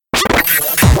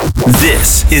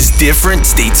This is Different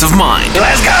States of Mind.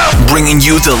 Let's go! Bringing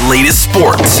you the latest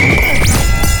sports,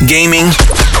 gaming,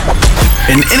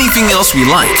 and anything else we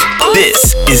like.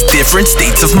 This is Different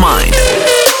States of Mind.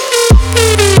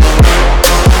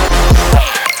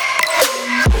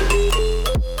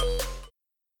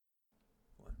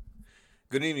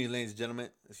 Good evening, ladies and gentlemen.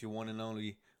 It's your one and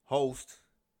only host,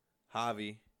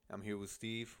 Javi. I'm here with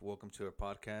Steve. Welcome to our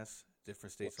podcast,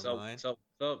 Different States of Mind. What's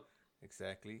up?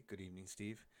 Exactly. Good evening,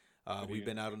 Steve. Good We've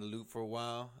evening. been out on the loop for a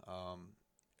while,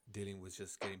 dealing with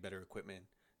just getting better equipment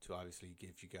to obviously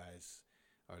give you guys,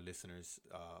 our listeners,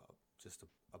 just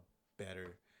a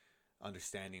better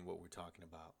understanding what we're talking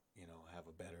about. You know, have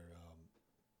a better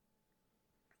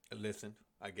listen,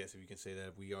 I guess, if you can say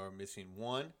that. We are missing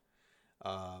one.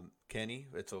 Kenny,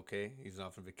 it's okay. He's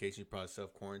off on vacation. He probably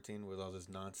self-quarantined with all this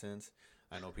nonsense.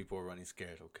 I know people are running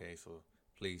scared, okay? So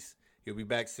please, he'll be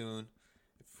back soon.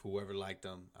 If whoever liked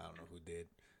him, I don't know who did.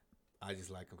 I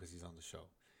just like him because he's on the show.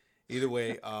 Either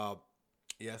way,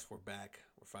 yes, we're back.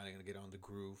 We're finally going to get on the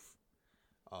groove.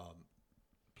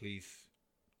 Please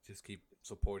just keep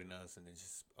supporting us. And then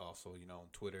just also, you know, on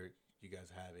Twitter, you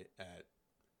guys have it at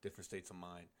Different States of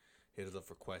Mind. Hit us up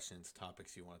for questions,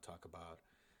 topics you want to talk about.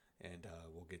 And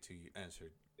we'll get to you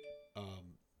answered.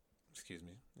 Excuse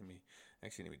me. Let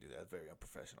me do that. Very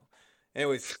unprofessional.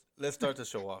 Anyways, let's start the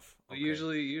show off. Okay.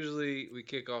 Usually we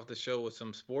kick off the show with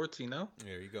some sports, you know?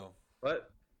 There you go.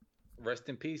 But rest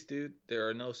in peace, dude. There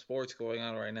are no sports going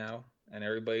on right now, and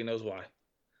everybody knows why.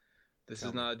 This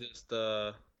is not just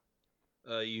a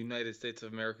United States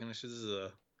of America issue. This is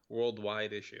a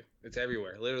worldwide issue. It's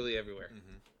everywhere, literally everywhere.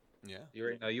 Mm-hmm.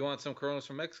 Yeah. You want some Coronas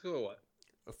from Mexico or what?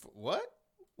 What?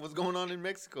 What's going on in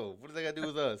Mexico? What do they got to do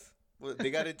with us?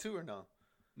 They got it too or no?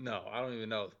 No, I don't even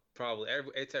know. Probably.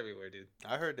 It's everywhere, dude.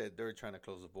 I heard that they're trying to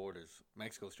close the borders.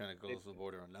 Mexico's trying to close the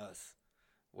border on us.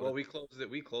 Well, we closed it.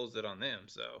 We closed it on them,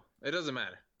 so it doesn't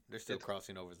matter. They're still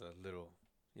crossing over the little,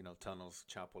 tunnels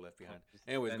Chapo left behind.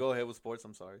 Anyways, go ahead with sports.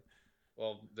 I'm sorry.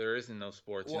 Well, there isn't no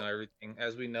sports. Well, everything,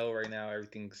 as we know right now,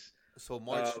 everything's... So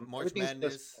March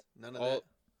Madness, none of that?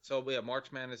 So, yeah,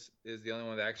 March Madness is the only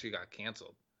one that actually got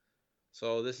canceled.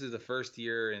 So this is the first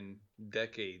year in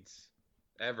decades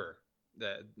ever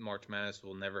that March Madness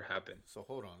will never happen. So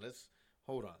hold on.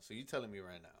 So you're telling me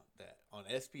right now that on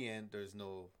ESPN there's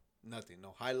nothing,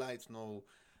 no highlights, no.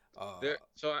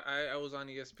 So I was on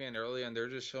ESPN earlier and they're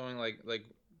just showing like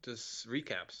just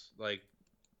recaps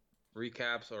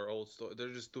or old stories.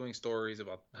 They're just doing stories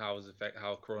about how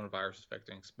coronavirus is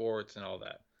affecting sports and all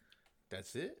that.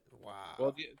 That's it? Wow.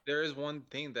 Well, there is one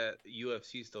thing that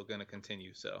UFC is still going to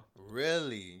continue, so.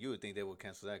 Really? You would think they would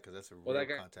cancel that because that's a real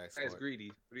contact sport. That guy's greedy.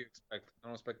 What do you expect? I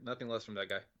don't expect nothing less from that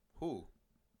guy. Who?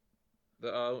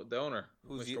 The owner,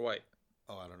 Who's Mr. White.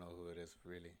 Oh, I don't know who it is,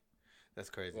 really. That's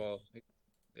crazy. Well,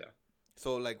 yeah.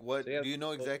 So, what, do you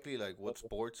know exactly, what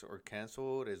sports are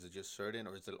canceled? Is it just certain,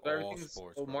 or is it all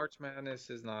sports? So March Madness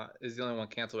is the only one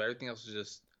canceled. Everything else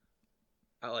is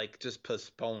just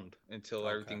postponed until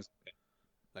everything's okay.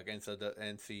 Like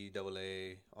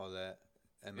NCAA, all that,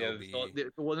 MLB. Yeah,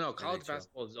 no, college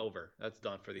basketball is over. That's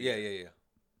done for the year. Yeah.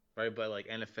 Right, but like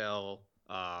NFL,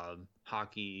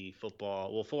 hockey,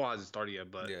 football. Well, football hasn't started yet,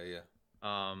 but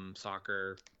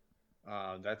soccer,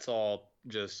 that's all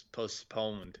just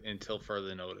postponed until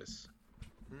further notice.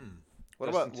 What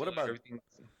about everything?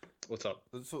 What's up?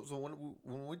 So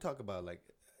when we talk about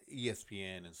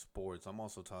ESPN and sports, I'm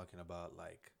also talking about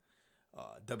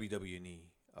WWE.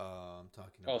 I'm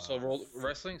talking about. So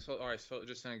wrestling. So all right. So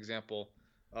just an example.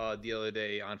 The other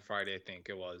day on Friday, I think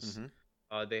it was.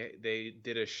 Mm-hmm. They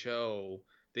did a show.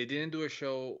 They didn't do a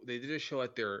show. They did a show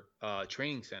at their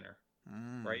training center.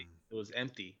 Right. It was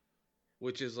empty,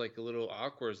 which is a little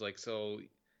awkward. So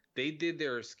they did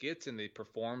their skits and they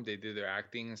performed. They did their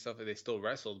acting and stuff. And they still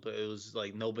wrestled, but it was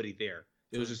nobody there.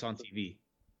 It was just on TV.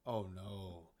 Oh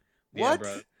no. Yeah, what?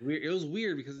 Bro. It was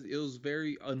weird because it was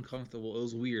very uncomfortable. It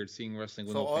was weird seeing wrestling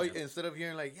with no fans. Instead of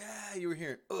hearing you were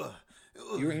hearing ugh.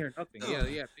 You were hearing nothing.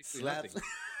 Yeah, slaps. Nothing.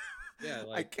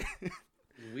 Yeah,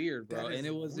 weird, bro. And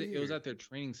it was at their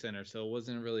training center, so it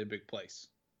wasn't really a big place.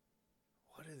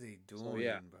 What are they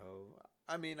doing, bro?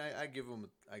 I mean, I give them,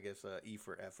 I guess, E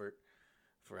for effort.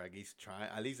 For I guess trying.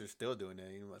 At least they're still doing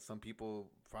it. Some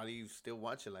people probably still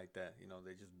watch it like that.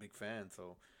 They're just big fans.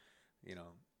 So,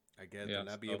 I guess they'll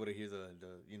not be able to hear the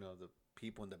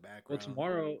people in the background.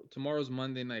 Well, tomorrow's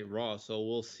Monday Night Raw, so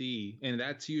we'll see, and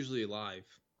that's usually live.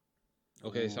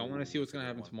 Okay, so I want to see what's gonna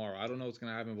happen tomorrow. I don't know what's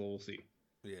gonna happen, but we'll see.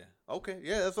 Yeah. Okay.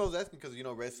 Yeah, that's what I was asking because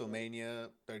WrestleMania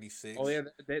 36. Oh yeah,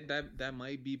 that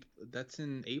might be. That's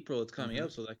in April. It's coming up,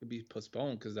 so that could be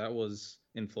postponed because that was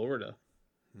in Florida.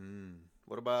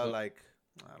 What about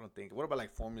I don't think. What about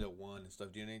like Formula One and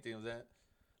stuff? Do you know anything of that?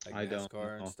 Like I don't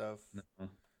NASCAR and know. stuff. No.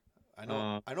 I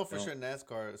know. I know for No. sure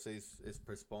NASCAR says is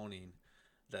postponing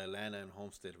the Atlanta and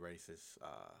Homestead races.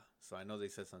 So I know they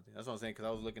said something. That's what I'm saying because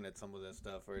I was looking at some of that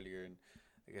stuff earlier and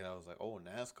again I was like, oh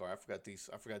NASCAR. I forgot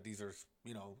these are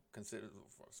considered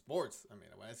for sports. I mean,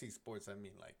 when I see sports, I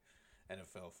mean like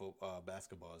NFL, football,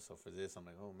 basketball. So for this, I'm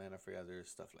like, oh man, I forgot there's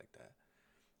stuff like that.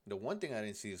 The one thing I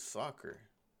didn't see is soccer.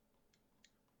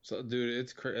 So, dude,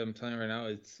 it's I'm telling you right now,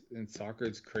 it's in soccer,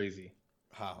 it's crazy.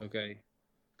 How? Okay,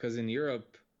 because in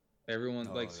Europe, everyone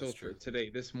Oh, like so that's for true. today,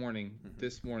 this morning,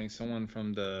 someone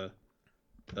from the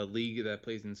league that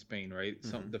plays in Spain, right?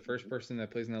 The first person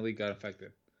that plays in that league got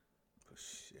affected. Oh,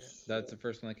 shit. That's the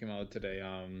first one that came out today.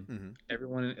 Mm-hmm.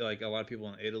 Everyone, like a lot of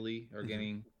people in Italy, are Mm-hmm.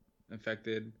 getting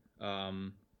infected. Mm-hmm.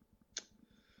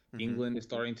 England is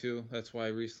starting to. That's why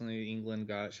recently England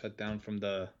got shut down from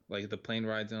the plane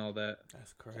rides and all that.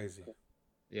 That's crazy.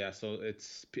 Yeah, so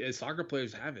it's soccer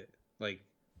players have it. Like,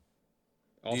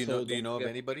 Do you don't know of forget,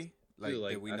 anybody like too,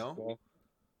 that we know? basketball.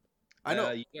 I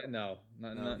know. Yeah, no,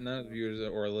 No. none of the viewers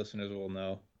or listeners will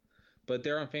know. But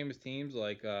they're on famous teams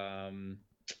like Like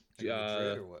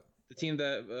Madrid or what? the team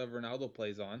that Ronaldo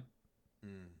plays on.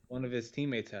 One of his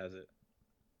teammates has it.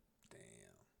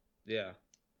 Damn. Yeah.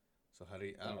 So how do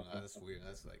you? I don't know. That's weird.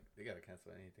 That's like they gotta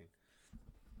cancel anything.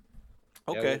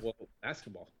 Yeah, Okay. well,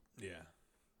 basketball. Yeah.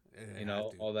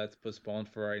 All that's postponed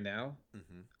for right now.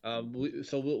 Mm-hmm.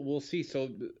 So we'll see. So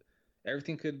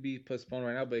everything could be postponed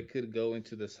right now, but it could go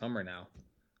into the summer now.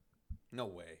 No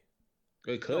way.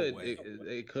 It could. No way.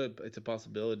 It could. It's a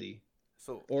possibility.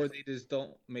 So. Or they just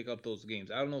don't make up those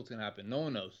games. I don't know what's gonna happen. No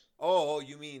one knows. Oh,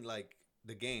 you mean like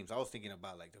the games? I was thinking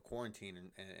about like the quarantine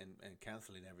and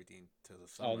canceling everything to the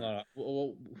summer. Oh no.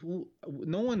 Well,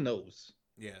 no one knows.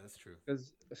 Yeah, that's true.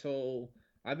 So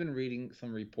I've been reading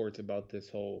some reports about this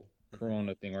whole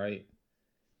Corona thing, right?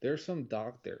 There's some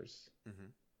doctors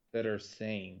that are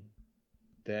saying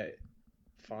that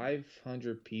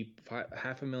 500 people,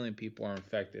 500,000 people are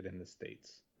infected in the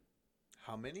States.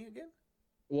 How many again?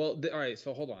 Well, all right.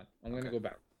 So hold on. I'm going to go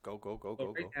back. Go.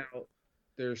 Right now,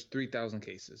 there's 3,000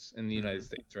 cases in the United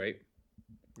States, right?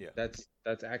 Yeah. That's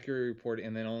accurate reported,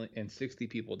 and then 60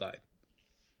 people died.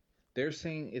 They're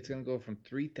saying it's going to go from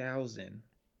 3,000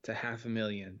 to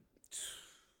 500,000.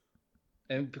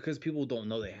 And because people don't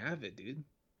know they have it, dude.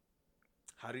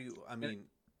 How do you? I mean,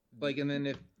 and then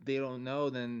if they don't know,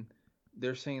 then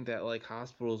they're saying that like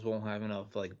hospitals won't have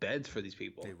enough like beds for these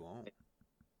people. They won't.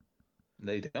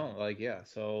 They don't. Like, yeah.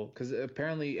 So, because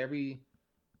apparently every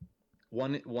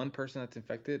one person that's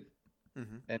infected,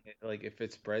 and if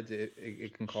it spreads,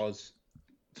 it can cause.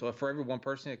 So for every one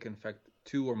person, it can infect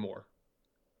 2 or more.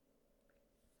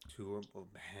 Oh,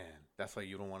 man, that's why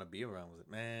you don't want to be around with it,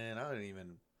 man. I don't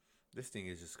even. This thing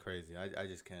is just crazy. I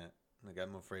just can't. Like,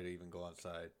 I'm afraid to even go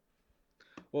outside.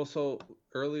 Well, so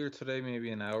earlier today, maybe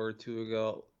an hour or two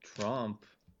ago, Trump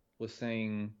was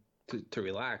saying to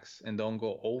relax and don't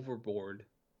go overboard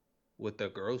with the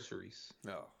groceries.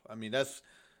 No, I mean that's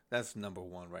number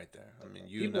one right there. I mean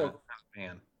People are going out of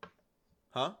hand.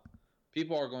 Huh?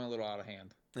 People are going a little out of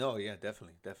hand. Oh yeah,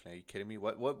 definitely. Are you kidding me?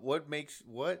 What makes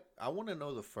what? I want to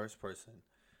know the first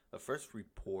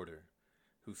reporter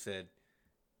who said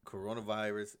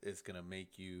coronavirus is gonna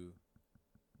make you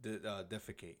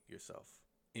defecate yourself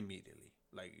immediately.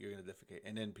 Like you're gonna defecate,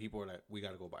 and then people are like, "We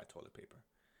gotta go buy toilet paper."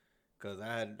 Because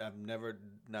I've never,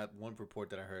 not one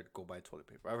report that I heard go buy toilet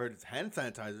paper. I've heard it's hand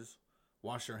sanitizers,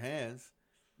 wash your hands.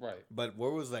 Right. But where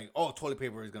was like, oh, toilet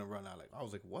paper is gonna run out. Like I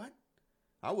was like, what?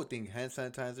 I would think hand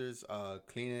sanitizers,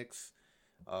 Kleenex,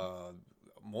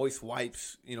 moist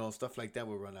wipes, stuff like that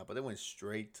would run out. But they went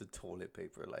straight to toilet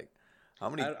paper. Like, how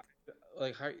many?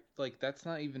 That's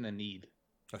not even a need.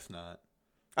 That's not.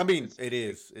 I mean, it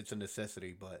is. It's a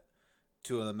necessity, but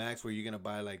to the max where you're gonna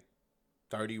buy like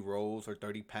 30 rolls or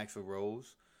 30 packs of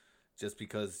rolls, just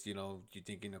because you're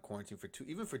thinking of quarantine for 2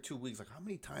 weeks. Like how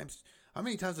many times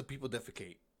do people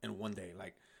defecate in one day?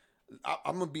 Like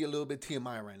I'm gonna be a little bit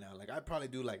TMI right now. Like I probably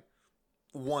do like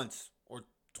once or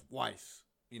twice,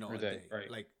 a day.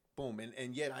 Right. Like boom,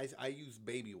 and yet I use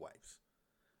baby wipes.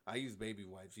 Because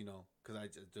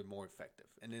they're more effective,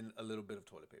 and then a little bit of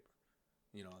toilet paper.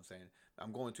 You know what I'm saying?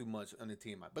 I'm going too much on the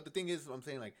TMI. But the thing is, I'm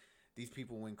saying like these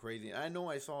people went crazy. And I know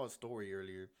I saw a story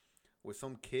earlier where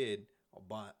some kid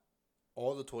bought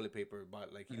all the toilet paper.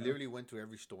 He literally went to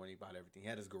every store and he bought everything. He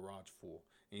had his garage full.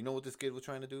 And you know what this kid was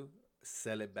trying to do?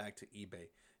 Sell it back to eBay.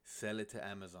 Sell it to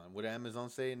Amazon. What did Amazon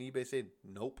say? And eBay said,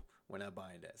 nope, we're not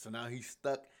buying that. So now he's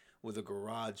stuck with a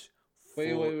garage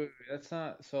full. Wait. That's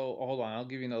not. So hold on. I'll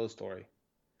give you another story.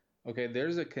 Okay,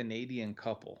 there's a Canadian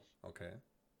couple. Okay.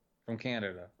 from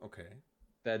Canada Okay.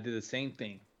 that did the same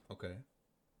thing, Okay.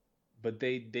 but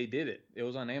they did it. It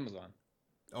was on Amazon.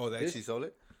 Oh, they actually sold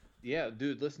it? Yeah,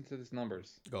 dude, listen to these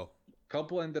numbers. Go.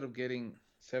 Couple ended up getting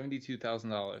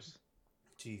 $72,000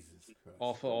 Jesus Christ.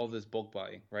 off of all this bulk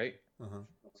buying, right? Uh-huh.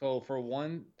 So for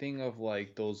one thing of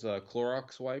like those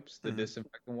Clorox wipes, the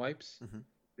disinfectant wipes,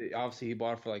 obviously he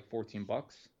bought it for like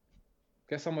 $14.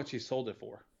 Guess how much he sold it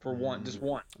for? For one, just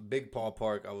one. Big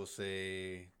ballpark, I will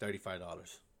say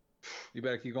 $35. You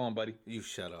better keep going, buddy. You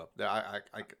shut up.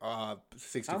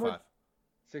 65.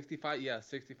 65, yeah,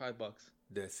 $65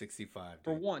 That's 65.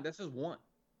 for Dude. one. That's just one.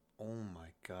 Oh my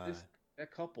God.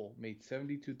 That couple made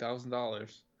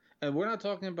 $72,000, and we're not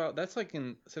talking about that's like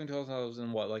in $72,000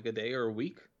 in what, like a day or a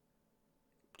week?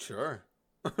 Sure.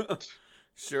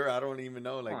 Sure, I don't even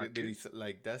know. Like, on, did he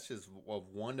like? That's just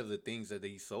one of the things that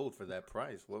he sold for that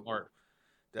price. What? Art.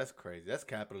 That's crazy. That's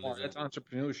capitalism. That's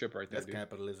entrepreneurship right there. That's dude.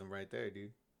 capitalism right there,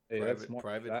 dude. Hey, that's smart.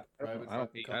 Private.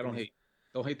 I don't hate.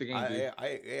 Don't hate the game, dude.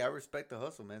 I respect the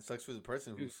hustle, man. Sucks for the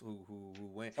person who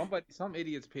went. Some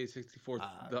idiots pay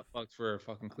 $64 for a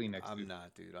fucking Kleenex. I'm dude.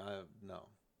 not, dude. No,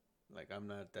 like I'm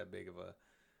not that big of a.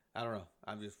 I don't know.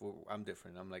 I'm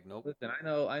different. I'm like, nope. Listen,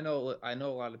 I know a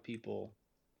lot of people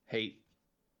hate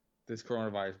this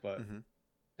coronavirus, but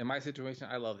in my situation,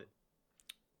 I love it.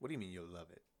 What do you mean you love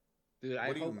it? Dude,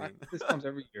 I hope this comes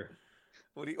every year.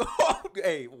 What do you?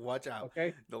 Hey, watch out!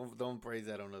 Okay, don't praise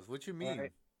that on us. What you mean?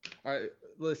 All right,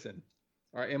 listen.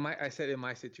 All right, I said in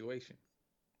my situation.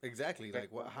 Exactly. Okay.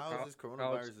 Like, what? How is this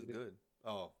coronavirus is good?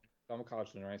 Oh, I'm a college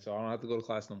student, right? So I don't have to go to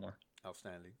class no more.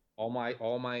 outstanding. All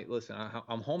my listen.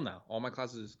 I'm home now. All my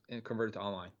classes converted to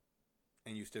online.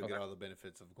 And you still get all the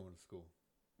benefits of going to school.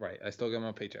 Right. I still get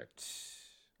my paycheck.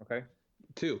 Okay.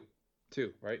 Two.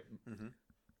 Right. Mm-hmm.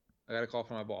 I got a call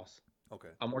from my boss. Okay.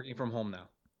 I'm working from home now.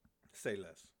 Say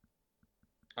less.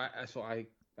 So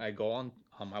I go on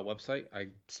my website. I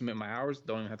submit my hours.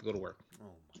 Don't even have to go to work.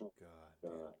 Oh my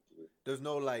God. Dude. There's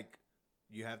no like,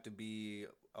 you have to be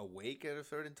awake at a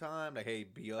certain time. Like, hey,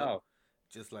 be up. Oh.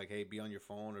 Just like, hey, be on your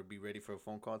phone or be ready for a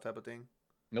phone call type of thing.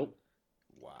 Nope.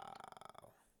 Wow.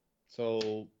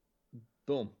 So,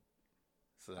 boom.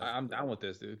 So I'm down with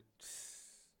this, dude.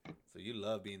 So you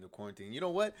love being in the quarantine. You know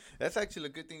what? That's actually a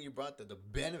good thing you brought the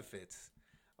benefits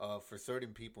for certain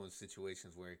people in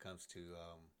situations where it comes to,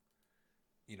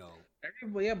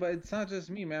 Yeah, but it's not just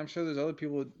me, man. I'm sure there's other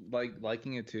people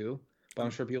liking it too, but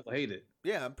I'm sure people hate it.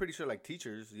 Yeah, I'm pretty sure like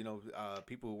teachers,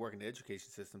 people who work in the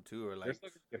education system too are like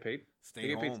get paid.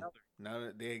 Stay home. Now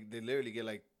they literally get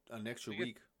like an extra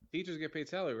week. Teachers get paid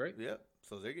salary, right? Yeah,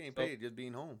 so they're getting paid just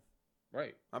being home.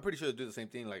 Right. I'm pretty sure they do the same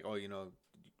thing. Like, oh, you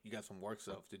got some work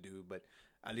stuff to do, but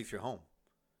at least you're home,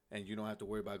 and you don't have to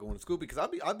worry about going to school. Because I'll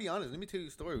be honest. Let me tell you a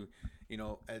story.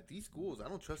 At these schools, I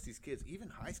don't trust these kids, even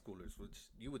high schoolers, which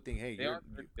you would think, hey,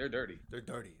 they're dirty. They're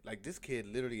dirty. Like, this kid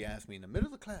literally asked me in the middle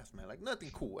of the class, man, like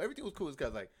nothing cool. Everything was cool. This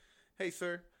guy's like, hey,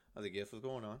 sir. I was like, yes, what's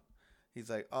going on? He's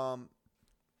like,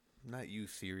 not you,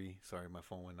 Siri. Sorry, my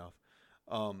phone went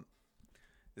off.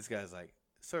 This guy's like,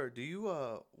 sir, do you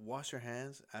wash your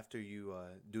hands after you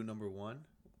do number one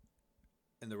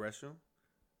in the restroom?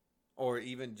 Or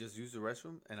even just use the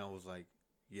restroom? And I was like,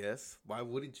 yes. Why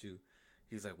wouldn't you?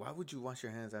 He's like, why would you wash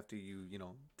your hands after you,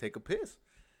 take a piss?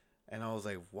 And I was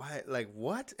like, why? Like,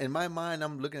 what? In my mind,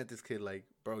 I'm looking at this kid like,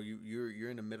 bro, you're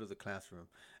in the middle of the classroom.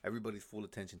 Everybody's full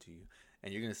attention to you.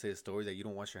 And you're going to say a story that you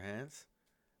don't wash your hands?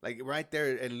 Like, right there,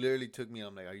 it literally took me.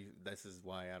 I'm like, this is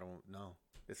why I don't know.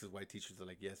 This is why teachers are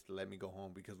like, yes, let me go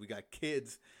home. Because we got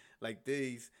kids like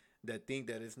these that think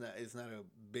that it's not a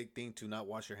big thing to not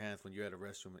wash your hands when you're at a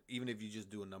restroom. Even if you just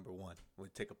do a number one, or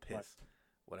take a piss,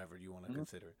 whatever you want to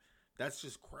consider it. That's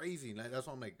just crazy. Like, that's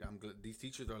why I'm like, these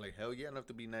teachers are like, hell yeah, I don't have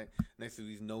to be next to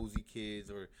these nosy kids,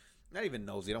 or not even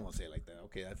nosy. I don't want to say it like that.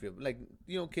 Okay, I feel like,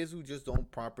 kids who just don't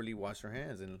properly wash their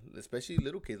hands, and especially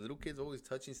little kids. Little kids always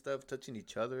touching stuff, touching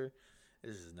each other.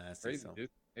 It's just nasty. Crazy, dude.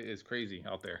 It is crazy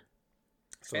out there.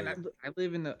 So, and I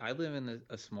live in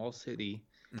a small city,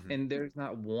 and there's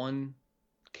not one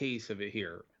case of it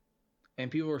here,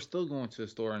 and people are still going to the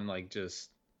store and like just.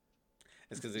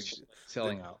 It's because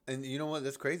selling out. And you know what?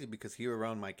 That's crazy because here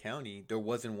around my county, there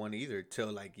wasn't one either till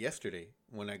like yesterday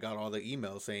when I got all the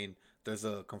emails saying there's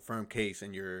a confirmed case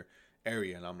in your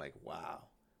area. And I'm like, wow.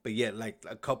 But yet, like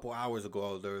a couple hours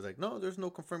ago, there was like, no, there's no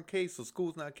confirmed case. So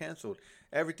school's not canceled.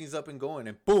 Everything's up and going.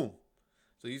 And boom.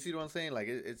 So you see what I'm saying? Like,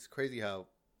 it's crazy how.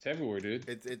 It's everywhere, dude.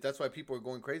 That's why people are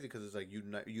going crazy because it's like,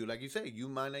 you like you say, you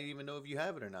might not even know if you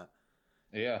have it or not.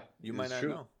 Yeah. You might not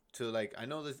know. To like, I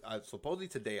know this. Supposedly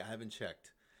today, I haven't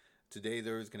checked. Today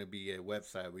there is going to be a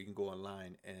website where you can go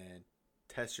online and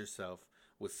test yourself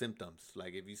with symptoms.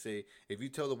 Like if you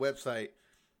tell the website,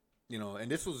 and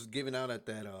this was given out at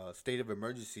that state of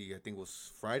emergency, I think it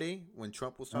was Friday when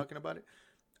Trump was talking about it.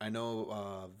 I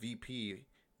know VP,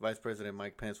 Vice President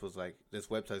Mike Pence was like, this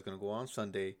website is going to go on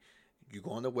Sunday. You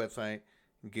go on the website,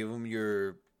 give them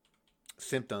your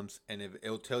symptoms, and if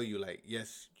it'll tell you like,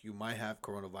 yes, you might have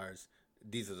coronavirus.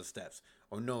 These are the steps.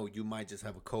 Or no, you might just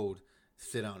have a cold.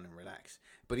 Sit down and relax.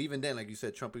 But even then, like you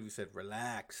said, Trump even said,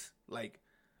 relax. Like,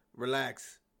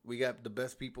 relax. We got the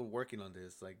best people working on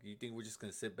this. Like, you think we're just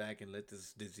going to sit back and let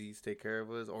this disease take care of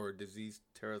us or disease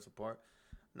tear us apart?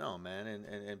 No, man.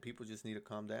 And people just need to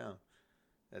calm down.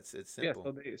 It's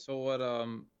simple. Yeah, so what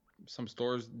some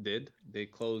stores did, they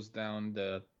closed down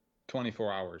the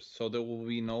 24 hours. So there will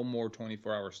be no more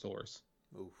 24-hour stores.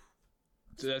 Oof.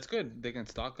 So that's good. They can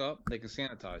stock up. They can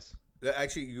sanitize.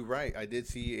 Actually, you're right. I did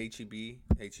see HEB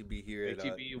here at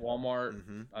HEB, Walmart,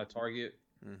 Target.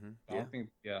 Mm-hmm. I don't think,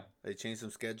 they changed some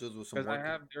schedules with some. Because I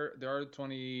have there are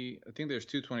 20. I think there's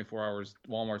 2 24 hours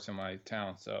Walmarts in my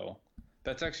town, so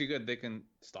that's actually good. They can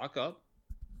stock up.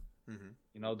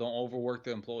 Don't overwork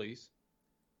the employees.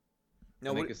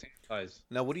 Now, they can sanitize.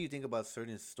 Now, what do you think about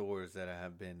certain stores that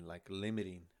have been like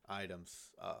limiting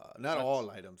items? Not all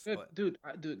items, good. but Dude,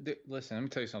 listen. Let me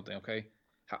tell you something, okay?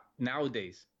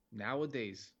 Nowadays,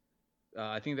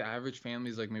 I think the average family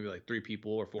is like maybe like 3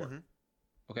 people or 4.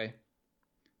 Okay,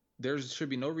 there should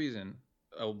be no reason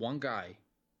one guy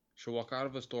should walk out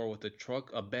of a store with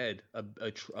a bed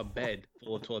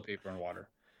full of toilet paper and water.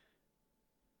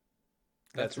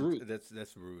 That's rude.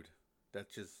 That's rude.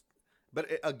 That's just. But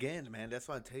again, man, that's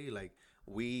why I tell you, like,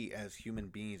 we as human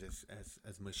beings,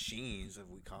 as machines, as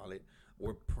we call it,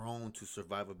 we're prone to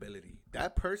survivability.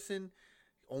 That person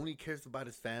only cares about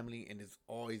his family, and is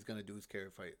all he's gonna do is care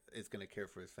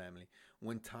for his family.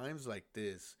 When times like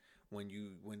this, when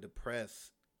the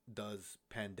press does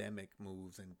pandemic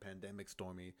moves and pandemic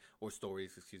stories,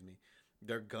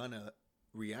 they're gonna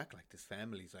react like this.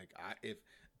 Families, like,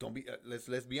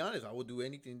 let's be honest, I will do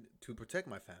anything to protect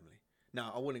my family.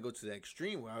 Now, I wouldn't go to the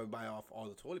extreme where I would buy off all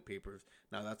the toilet papers.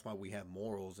 Now, that's why we have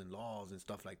morals and laws and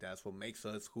stuff like that. That's what makes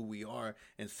us who we are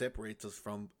and separates us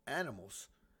from animals.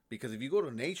 Because if you go to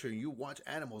nature and you watch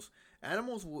animals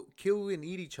will kill and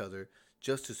eat each other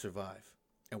just to survive.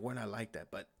 And we're not like that.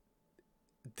 But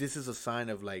this is a sign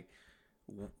of, like,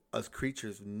 us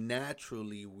creatures,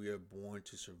 naturally we are born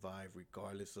to survive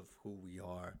regardless of who we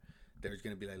are. There's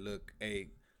going to be like, look,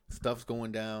 hey, stuff's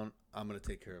going down. I'm going to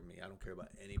take care of me. I don't care about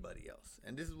anybody else.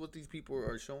 And this is what these people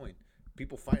are showing.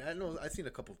 People fight. I've seen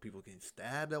a couple of people getting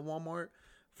stabbed at Walmart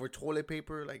for toilet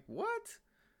paper. Like, what?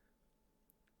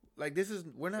 Like,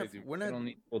 we're not. You don't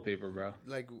need toilet paper, bro.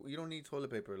 Like, you don't need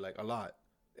toilet paper, like, a lot.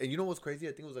 And you know what's crazy?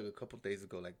 I think it was like a couple of days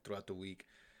ago, like throughout the week,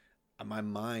 my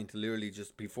mind literally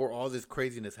just before all this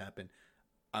craziness happened,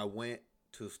 I went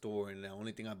to a store and the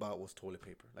only thing I bought was toilet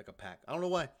paper, like a pack. I don't know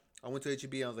why. I went to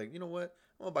HEB. I was like, you know what?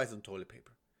 I'm gonna buy some toilet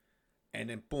paper. And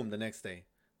then boom, the next day,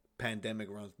 pandemic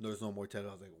runs. There's no more toilet.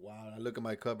 I was like, wow. I look at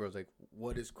my cupboard. I was like,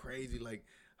 what is crazy? Like,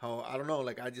 how, I don't know.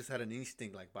 Like, I just had an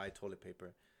instinct, like, buy toilet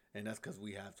paper. And that's because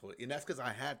we have toilet. And that's because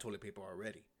I had toilet paper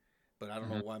already. But I don't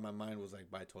know why my mind was like,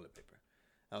 buy toilet paper.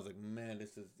 I was like, man,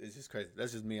 it's just crazy.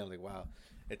 That's just me. I'm like, wow,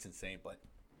 it's insane. But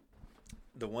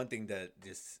the one thing that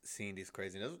just seeing this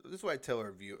craziness, this is why I tell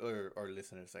our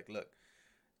listeners, like, look,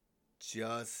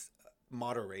 just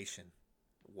moderation.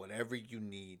 Whatever you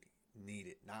need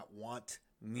it. Not want,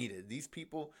 need it. These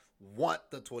people want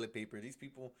the toilet paper. These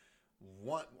people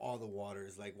want all the water.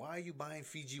 It's like, why are you buying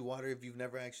Fiji water if you've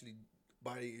never actually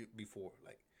bought it before?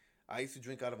 Like, I used to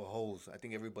drink out of a hose. I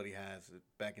think everybody has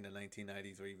back in the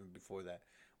 1990s or even before that.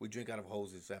 We drink out of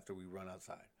hoses after we run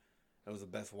outside. That was the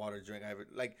best water drink I ever.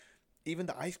 Like, even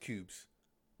the ice cubes.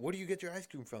 Where do you get your ice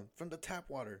cream from? From the tap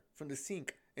water, from the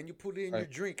sink, and you put it in your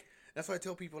drink. That's why I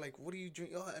tell people, like, what do you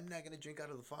drink? Oh, I'm not gonna drink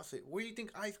out of the faucet. Where do you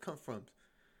think ice comes from?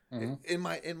 In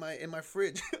my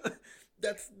fridge.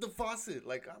 That's the faucet.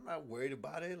 Like, I'm not worried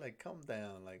about it. Like, calm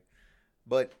down. Like,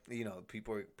 but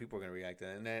people are gonna react to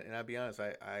that. And I'll be honest,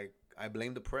 I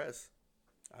blame the press.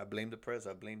 I blame the press.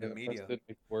 I blame the media.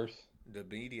 Worse. The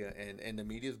media and the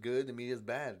media is good. The media is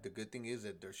bad. The good thing is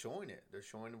that they're showing it. They're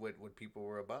showing what people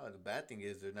were about. The bad thing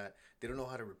is they don't know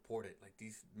how to report it. Like,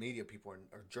 these media people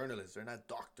are journalists. They're not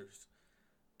doctors.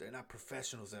 They're not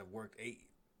professionals that have worked 8,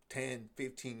 10,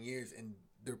 15 years in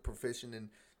their profession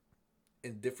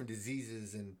in different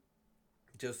diseases and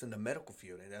just in the medical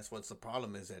field. And that's what's the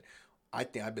problem is that I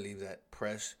believe that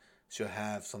press should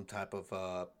have some type of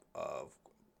how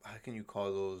can you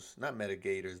call those, not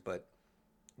mitigators, but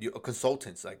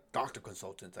consultants, like doctor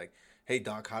consultants, like, hey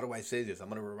doc, how do I say this? I'm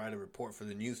gonna write a report for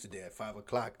the news today at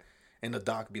 5:00, And the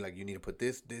doc be like, you need to put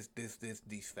this,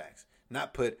 these facts.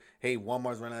 Not put, hey,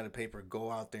 Walmart's run out of paper, go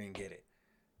out there and get it.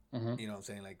 You know what I'm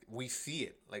saying? Like, we see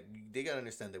it. Like, they got to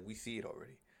understand that we see it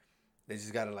already. They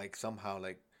just got to, like, somehow,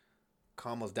 like,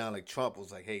 calm us down. Like, Trump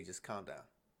was like, hey, just calm down.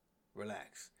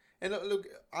 Relax. And look,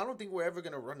 I don't think we're ever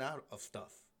going to run out of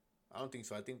stuff. I don't think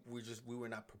so. I think we were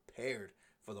not prepared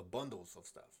for the bundles of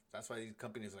stuff. That's why these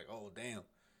companies are like, oh, damn.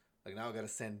 Like, now I got to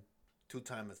send 2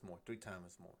 times more, 3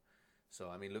 times more. So,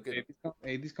 I mean, look at...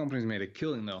 Hey, these companies made a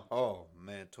killing, though. Oh,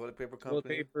 man. Toilet paper company. Toilet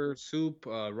paper, soup,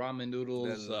 ramen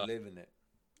noodles. They're living it.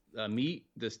 Meat,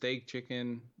 the steak,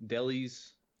 chicken,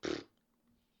 delis.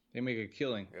 They make a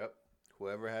killing. Yep.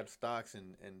 Whoever had stocks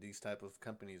in these type of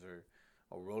companies are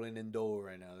rolling in dough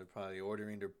right now. They're probably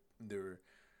ordering their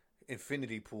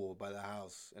infinity pool by the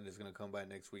house, and it's going to come by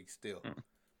next week still.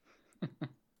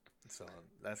 So,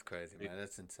 that's crazy, man.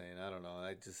 That's insane. I don't know.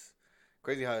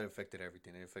 Crazy how it affected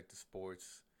everything. It affected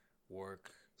sports,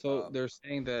 work. So they're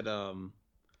saying that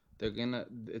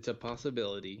it's a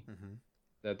possibility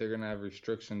that they're gonna have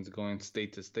restrictions going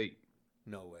state to state.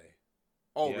 No way.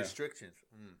 Oh, Yeah. Restrictions.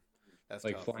 That's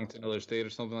Like tough. flying to another state or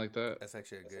something like that. That's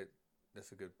actually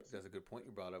that's a good point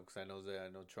you brought up, because I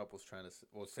know Trump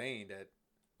was saying that,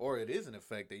 or it is in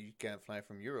effect that you can't fly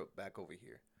from Europe back over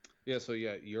here. Yeah. So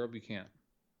yeah, Europe you can't.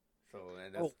 So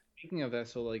and that's Speaking of that,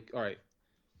 so like, all right,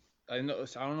 I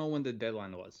don't know when the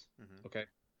deadline was. Okay,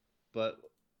 but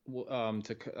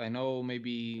I know maybe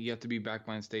you have to be back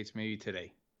by in states maybe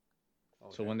today.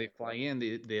 okay. So when they fly in,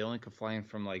 they only can fly in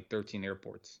from like 13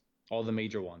 airports, all the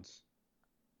major ones,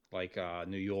 like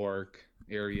New York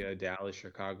area, Dallas,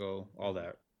 Chicago, all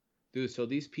that. Dude, so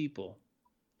these people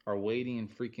are waiting in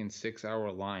freaking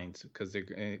 6-hour lines because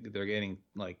they're getting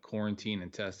like quarantined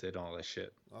and tested and all that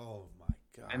shit. Oh my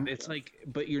god. And it's like,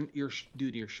 but you're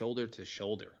dude, you're shoulder to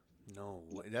shoulder. No,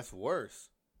 that's worse.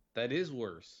 That is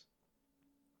worse.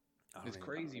 It's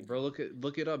crazy, bro. Look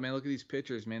it up, man. Look at these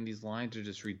pictures, man. These lines are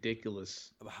just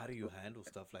ridiculous. But how do you handle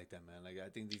stuff like that, man? Like, I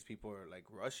think these people are like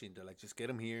rushing. They're like, just get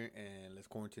them here and let's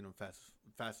quarantine them fast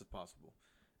as possible.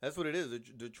 That's what it is.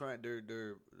 They're trying.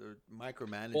 They're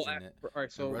micromanaging it. All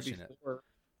right, so rushing before,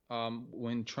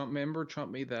 when Trump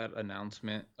made that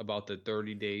announcement about the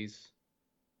 30 days,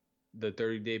 the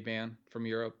 30-day ban from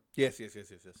Europe. Yes.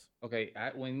 Okay,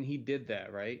 when he did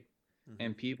that, right,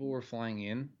 and people were flying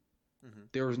in. Mm-hmm.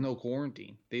 There was no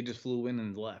quarantine. They just flew in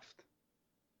and left.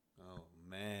 Oh,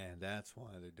 man. That's why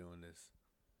they're doing this.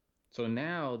 So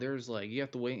now there's like, you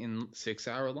have to wait in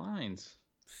 6-hour lines.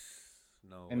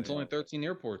 No. And it's only 13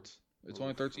 airports. It's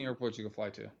only 13 airports you can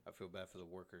fly to. I feel bad for the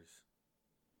workers.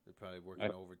 They're probably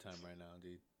working overtime right now,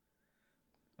 dude.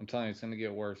 I'm telling you, it's going to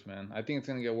get worse, man. I think it's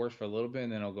going to get worse for a little bit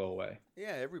and then it'll go away.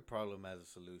 Yeah, every problem has a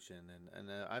solution. And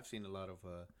I've seen a lot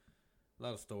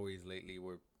of stories lately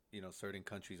where, certain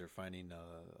countries are finding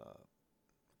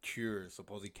cures.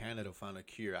 Supposedly Canada found a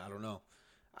cure. I don't know.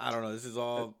 This is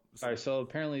all. All right. So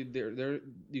apparently there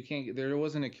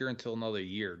wasn't a cure until another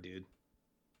year, dude.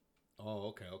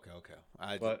 Oh, okay.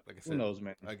 But like I said, who knows,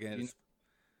 man? Again,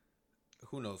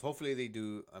 who knows? Hopefully they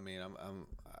do. I mean, I'm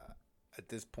at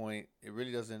this point, it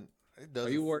really doesn't. It doesn't.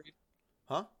 Are you worried?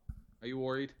 Huh? Are you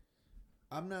worried?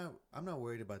 I'm not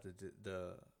worried about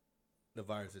the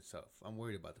virus itself. I'm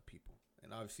worried about the people.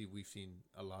 And obviously, we've seen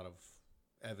a lot of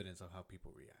evidence of how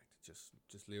people react.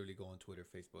 Just literally go on Twitter,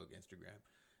 Facebook, Instagram,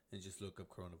 and just look up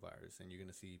coronavirus, and you're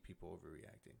gonna see people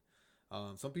overreacting.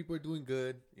 Some people are doing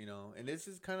good, and this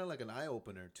is kind of like an eye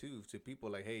opener too to people.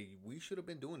 Like, hey, we should have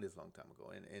been doing this a long time ago,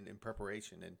 and in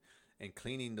preparation and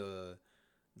cleaning the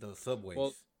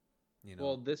subways.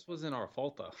 Well, this wasn't our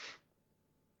fault though.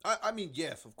 I mean,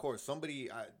 yes, of course.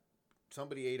 Somebody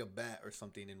ate a bat or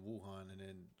something in Wuhan, and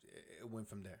then it went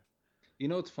from there. You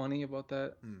know what's funny about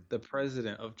that? The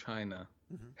president of China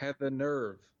had the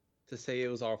nerve to say it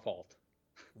was our fault.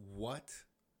 What?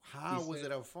 How was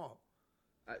it our fault?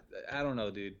 I don't know,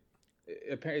 dude.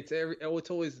 It's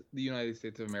always the United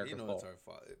States of America's fault. It's our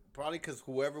fault. Probably because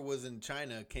whoever was in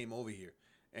China came over here,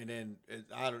 and then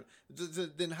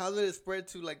then how did it spread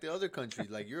to like the other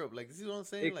countries, like Europe? Like, you know what I'm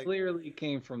saying? It clearly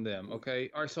came from them. Okay.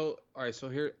 All right. So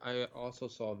here I also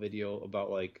saw a video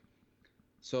about like.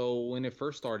 So when it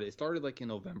started like in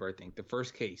November, I think, the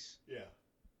first case. Yeah.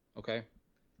 Okay.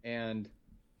 And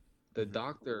the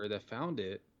doctor that found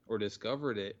it or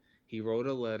discovered it, he wrote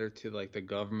a letter to like the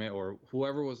government or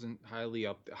whoever was in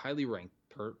highly ranked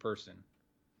person.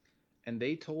 And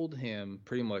they told him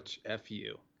pretty much, F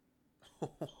you.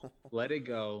 Let it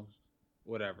go.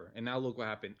 Whatever. And now look what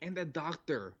happened. And the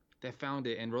doctor that found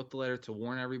it and wrote the letter to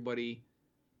warn everybody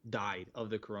died of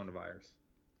the coronavirus.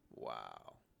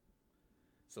 Wow.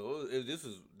 So this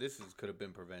could have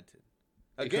been prevented.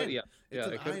 Again, yeah, it's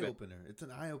it an could have eye been. opener. It's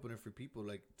an eye opener for people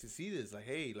like to see this. Like,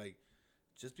 hey, like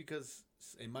just because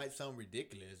it might sound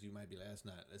ridiculous, you might be like,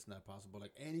 that's not possible.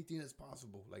 Like anything is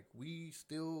possible. Like we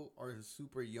still are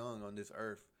super young on this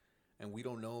earth, and we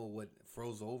don't know what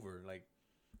froze over. Like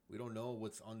we don't know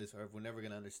what's on this earth. We're never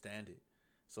gonna understand it.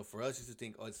 So for us just to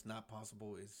think, oh, it's not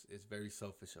possible, is very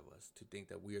selfish of us to think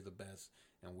that we are the best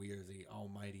and we are the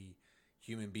almighty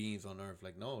human beings on earth.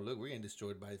 Like, no, look, we're getting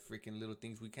destroyed by freaking little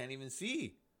things we can't even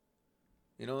see.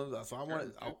 You know, so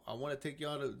I want to take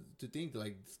y'all to think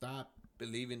like stop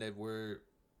believing that we're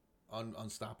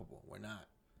unstoppable. We're not.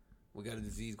 We got a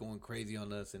disease going crazy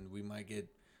on us, and we might get.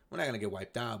 We're not gonna get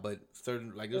wiped out, but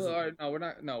certain like there's. All right, no, we're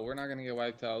not. No, we're not gonna get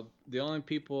wiped out. The only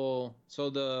people. So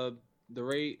the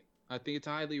rate. I think it's a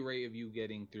highly rate of you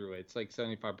getting through it. It's like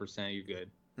 75%. You're good.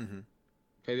 Mm-hmm.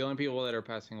 Okay. The only people that are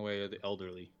passing away are the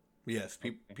elderly. Yes,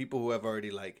 people who have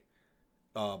already like,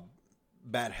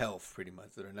 bad health, pretty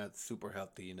much, that are not super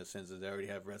healthy in the sense that they already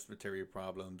have respiratory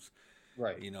problems.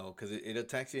 Right. You know, because it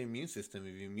attacks your immune system.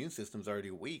 If your immune system's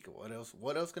already weak, what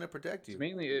else can it protect you?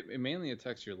 It mainly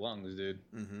attacks your lungs, dude.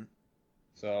 Mm-hmm.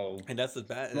 So and that's the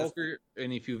bad smoker,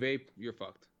 and if you vape, you're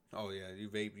fucked. Oh yeah, you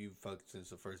vape, you fucked since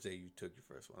the first day you took your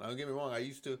first one. Don't get me wrong. I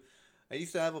used to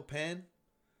have a pen.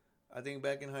 I think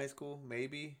back in high school,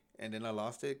 maybe, and then I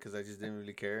lost it because I just didn't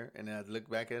really care. And then I looked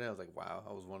back at it, I was like, wow,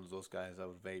 I was one of those guys that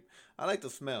would vape. I like the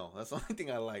smell. That's the only thing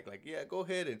I like. Like, yeah, go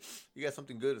ahead and you got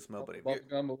something good to smell. But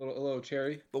Bubblegum, a little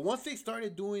cherry. But once they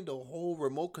started doing the whole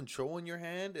remote control in your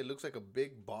hand, it looks like a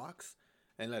big box,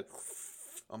 and like,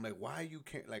 I'm like, why you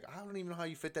can't? Like, I don't even know how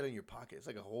you fit that in your pocket. It's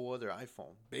like a whole other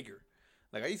iPhone, bigger.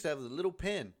 Like I used to have a little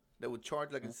pen that would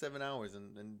charge like in 7 hours,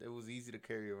 and it was easy to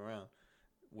carry around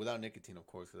without nicotine, of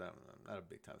course, because I'm not a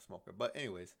big time smoker. But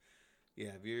anyways,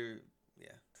 yeah,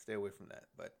 stay away from that.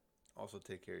 But also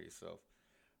take care of yourself.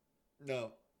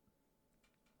 Now,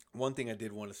 one thing I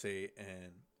did want to say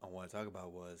and I want to talk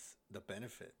about was the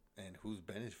benefit and who's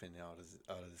benefiting out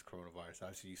of this coronavirus.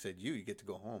 Obviously, you said you get to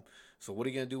go home. So what are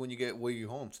you gonna do when you're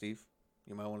home, Steve?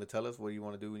 You might want to tell us what you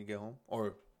want to do when you get home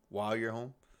or while you're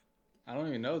home. I don't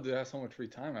even know, dude. I have so much free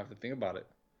time. I have to think about it.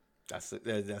 That's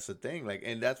the thing. Like,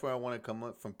 and that's where I want to come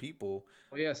up from people.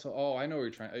 Oh yeah. So I know what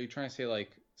you're trying. Are you trying to say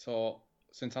like so?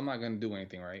 Since I'm not gonna do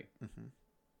anything, right? Mm-hmm.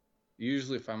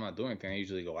 Usually, if I'm not doing anything, I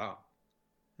usually go out.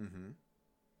 Mm-hmm.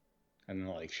 And then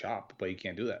like shop, but you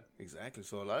can't do that. Exactly.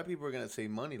 So a lot of people are gonna save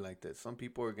money like that. Some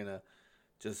people are gonna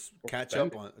just catch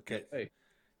up.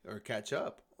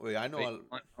 Wait, I know.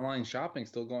 Online shopping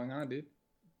still going on, dude.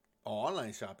 Oh,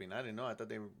 online shopping. I didn't know. I thought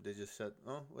they just shut.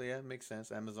 Oh, well, yeah, it makes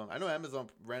sense. Amazon. I know Amazon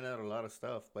ran out of a lot of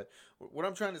stuff, but what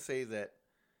I'm trying to say is that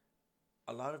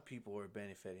a lot of people are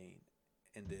benefiting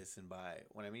in this, and by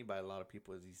what I mean by a lot of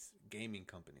people is these gaming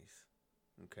companies.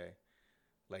 Okay,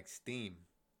 like Steam.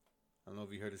 I don't know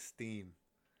if you heard of Steam.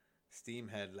 Steam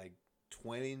had like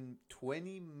 20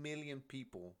 million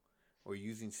people were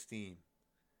using Steam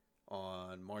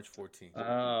on March 14th.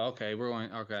 Okay, we're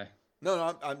going. Okay.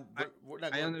 No, we're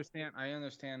not. I understand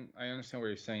what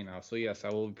you're saying now. So yes, I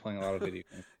will be playing a lot of video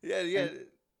games. Yeah. And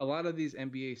a lot of these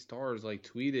NBA stars like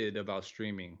tweeted about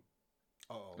streaming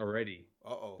already.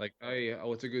 Like, hey,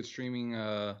 what's a good streaming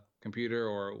computer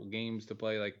or games to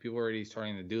play? Like, people are already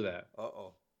starting to do that.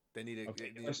 They need to.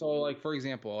 Okay. So, like, for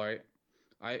example, all right,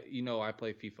 I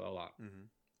play FIFA a lot.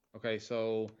 Mm-hmm. Okay,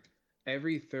 so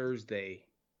every Thursday,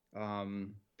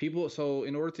 people. So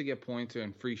in order to get points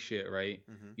and free shit, right?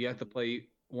 Mm-hmm. You have to play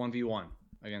 1v1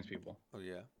 against people. Oh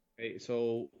yeah. Okay,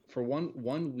 so for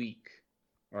one week,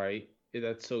 all right,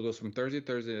 that so it goes from Thursday to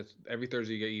Thursday. That's every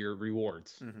Thursday you get your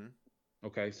rewards. Mm-hmm.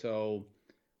 Okay, so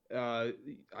I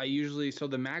usually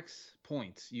the max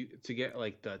points to get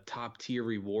like the top tier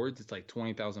rewards, it's like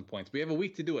 20,000 points. We have a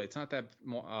week to do it. It's not that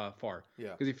far.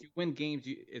 Yeah. Because if you win games,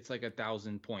 it's like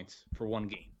 1,000 points for one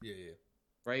game. Yeah.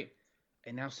 Right.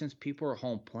 And now since people are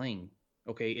home playing,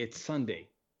 okay, it's Sunday.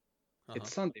 Uh-huh.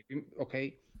 It's Sunday.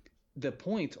 Okay, the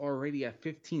points are already at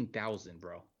 15,000,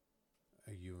 bro.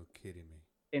 Are you kidding me?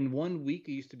 In 1 week,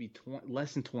 it used to be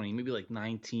less than 20, maybe like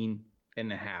 19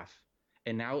 and a half.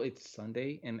 And now it's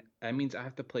Sunday, and that means I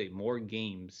have to play more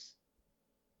games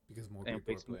because more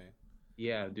people are playing.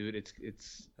 Yeah, dude, it's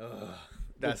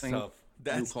that's tough.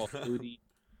 That's Call of Duty.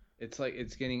 It's like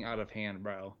it's getting out of hand,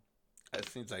 bro. It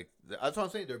seems like that's what I'm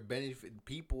saying. They're benefit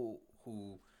people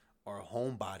who are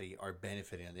homebody are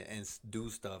benefiting and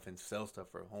do stuff and sell stuff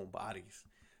for homebodies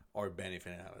are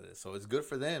benefiting out of this. So it's good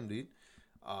for them, dude.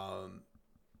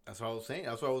 That's what I was saying.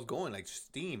 That's where I was going. Like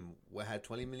Steam, had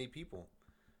 20 million people.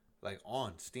 Like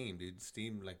on Steam, dude.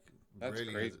 Steam, like that's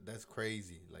really, crazy. That's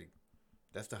crazy. Like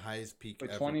that's the highest peak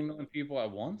Wait, ever. 20 million people at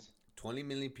once? 20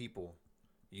 million people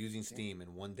using Steam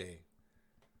in one day.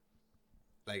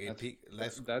 Like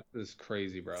that is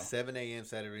crazy, bro. 7 a.m.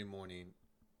 Saturday morning,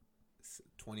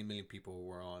 20 million people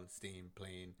were on Steam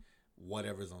playing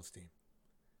whatever's on Steam.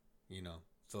 You know,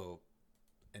 so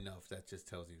enough. That just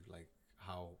tells you like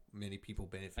how many people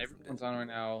benefit. Everyone's on right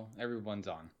now. Everyone's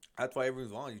on. That's why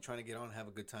everyone's on. You're trying to get on and have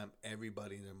a good time.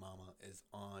 Everybody and their mama is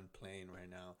on playing right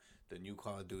now. The new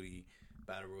Call of Duty,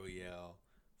 Battle Royale,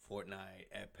 Fortnite,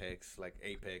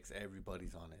 Apex,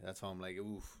 everybody's on it. That's why I'm like,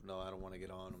 oof, no, I don't want to get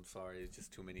on. I'm sorry. It's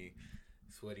just too many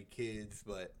sweaty kids.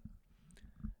 But,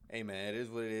 hey, man, it is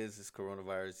what it is. This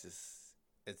coronavirus,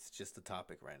 it's just a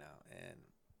topic right now. And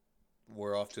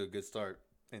we're off to a good start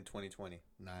in 2020.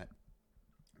 Not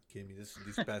kidding me.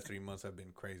 These past 3 months have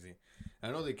been crazy.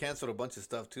 I know they canceled a bunch of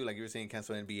stuff, too. Like you were saying,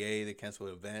 canceled NBA. They canceled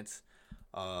events.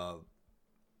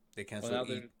 They canceled. Well,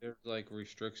 now there's like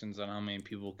restrictions on how many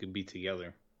people could be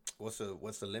together. What's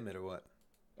the limit or what?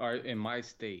 All right, in my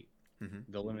state,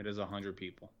 the limit is 100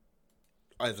 people.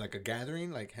 Oh, it's like a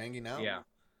gathering, like hanging out. Yeah,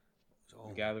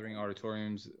 gathering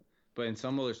auditoriums, but in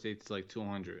some other states, it's like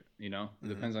 200. You know, it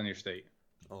depends on your state.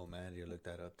 Oh man, you look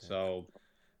that up. Then. So,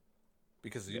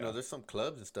 because you know, there's some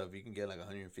clubs and stuff you can get like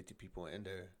 150 people in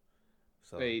there.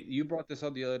 So, hey, you brought this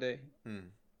up the other day.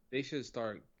 They should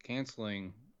start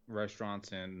canceling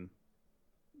restaurants and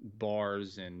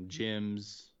bars and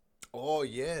gyms. Oh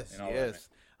yes, yes.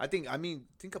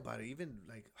 Think about it. Even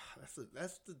like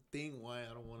that's the thing why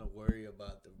I don't want to worry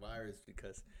about the virus,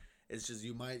 because it's just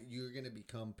you're gonna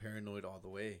become paranoid all the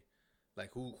way.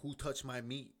 Like who touched my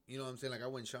meat? You know what I'm saying? Like I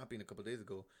went shopping a couple of days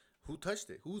ago. Who touched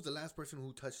it? Who's the last person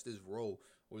who touched this roll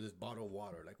or this bottle of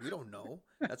water? Like we don't know.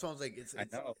 That's why I was like,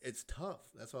 it's tough.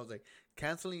 That's why I was like,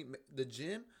 canceling the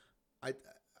gym. I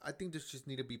think there just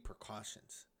need to be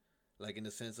precautions, like in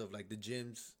the sense of like the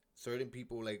gyms. Certain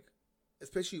people, like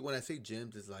especially when I say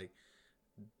gyms, it's like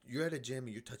you're at a gym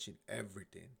and you're touching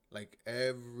everything, like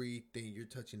everything. You're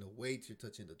touching the weights, you're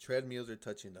touching the treadmills, you're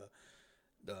touching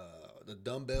the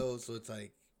dumbbells. So it's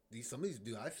like some of these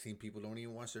dudes, I've seen people don't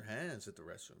even wash their hands at the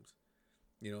restrooms.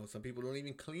 You know, some people don't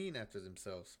even clean after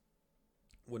themselves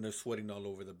when they're sweating all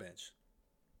over the bench.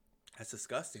 That's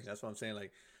disgusting. That's what I'm saying.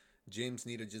 Like gyms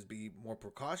need to just be more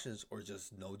precautions, or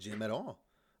just no gym at all.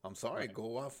 I'm sorry. Right.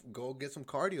 Go get some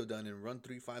cardio done and run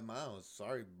 3-5 miles.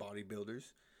 Sorry, bodybuilders,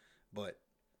 but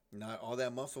not all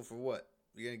that muscle for what?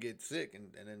 You're gonna get sick,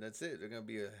 and then that's it. They're gonna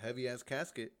be a heavy ass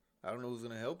casket. I don't know who's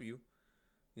gonna help you.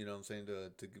 You know what I'm saying,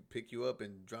 to pick you up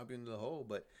and drop you into the hole.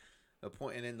 But the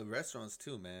point, and then the restaurants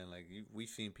too, man. Like we've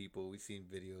seen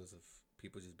videos of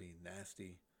people just being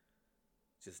nasty,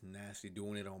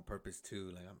 doing it on purpose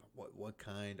too. Like what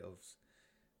kind of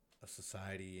a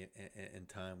society and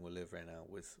time we live right now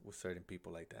with certain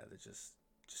people like that? They're just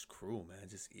cruel, man.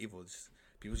 Just evil.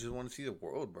 People just want to see the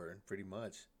world burn, pretty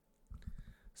much.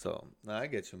 So no, I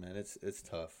get you, man. It's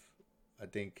tough. I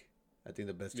think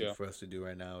the best thing for us to do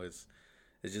right now is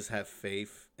just have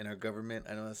faith in our government.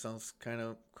 I know that sounds kind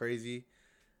of crazy,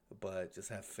 but just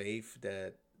have faith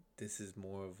that this is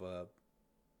more of a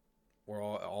we're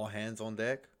all hands on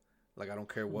deck. Like I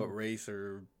don't care what race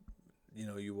or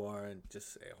you are, and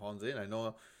just hands in. I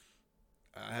know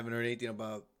I haven't heard anything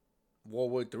about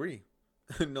World War III.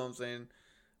 You know what I'm saying?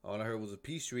 All I heard was a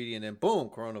peace treaty, and then boom,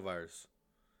 coronavirus.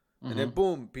 And then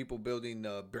boom, people building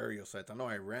burial sites. I know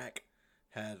Iraq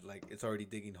had it's already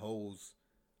digging holes,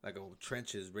 like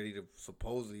trenches, ready to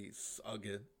supposedly,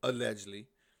 allegedly,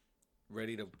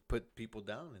 ready to put people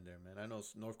down in there, man. I know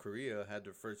North Korea had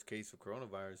their first case of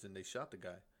coronavirus, and they shot the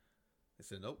guy. They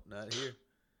said, nope, not here.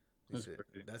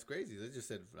 That's crazy. They just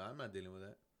said, I'm not dealing with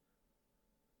that.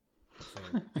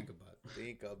 So think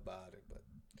about it. But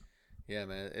yeah,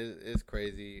 man, it's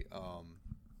crazy.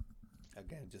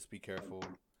 Again, just be careful.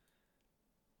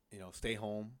 Stay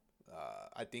home.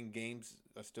 I think games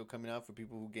are still coming out for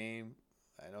people who game.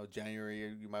 I know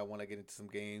January you might want to get into some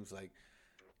games, like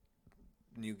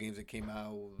new games that came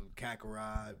out,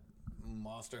 Kakarot,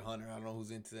 Monster Hunter. I don't know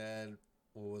who's into that.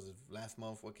 What was it last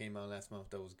month? What came out last month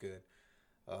that was good?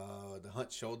 The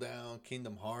Hunt Showdown,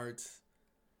 Kingdom Hearts.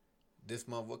 This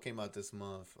month, what came out this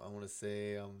month? I want to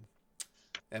say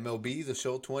MLB The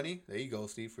Show 20. There you go,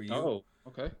 Steve, for you. Oh,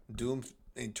 okay. Doom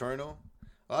Eternal.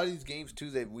 A lot of these games too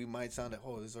that we might sound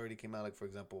like, this already came out. Like for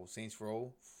example, Saints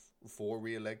Row 4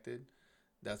 Reelected.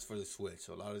 That's for the Switch.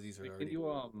 So a lot of these are already.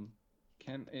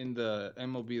 Can in the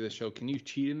MLB The Show, can you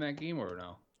cheat in that game or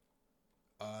no?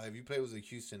 If you play with the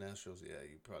Houston Astros, yeah,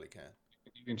 you probably can.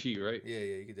 You can cheat, right? Yeah,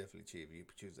 you can definitely cheat if you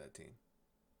choose that team.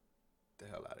 Get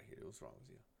the hell out of here. What's wrong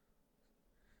with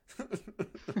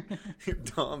you? You're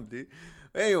dumb, dude.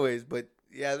 Anyways, but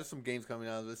yeah, there's some games coming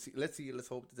out. Let's see. Let's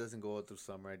hope it doesn't go out through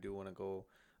summer. I do want to go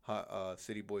hot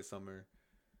city boy summer.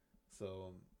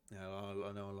 So yeah,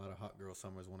 I know a lot of hot girl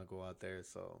summers want to go out there.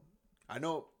 So I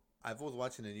know I was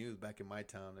watching the news back in my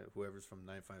town. Whoever's from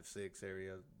 956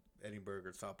 area, Edinburgh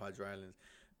or South Padre Islands,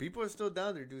 people are still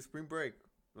down there doing spring break.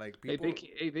 Like people,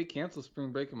 They canceled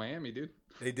spring break in Miami, dude.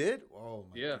 they did. Oh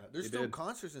my Yeah, god, there's they still did.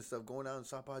 concerts and stuff going on in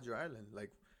South Padre Island.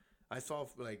 Like I saw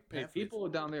like Hey, pamphlets. people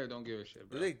down there don't give a shit,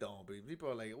 bro. They don't. But people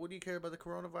are like, "What do you care about the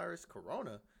coronavirus?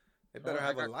 Corona? They Oh, better I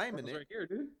have a got lime in Coronas it." right here,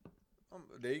 dude.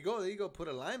 There you go. There you go. Put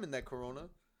a lime in that Corona,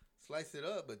 slice it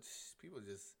up. But people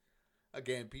just,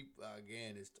 again,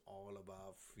 it's all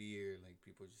about fear. Like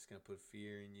people are just gonna put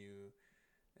fear in you.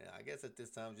 And I guess at this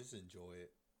time, just enjoy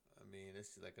it. I mean,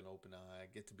 it's just like an open eye.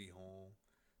 Get to be home,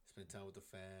 spend time with the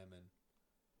fam, and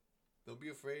don't be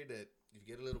afraid that if you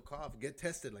get a little cough, get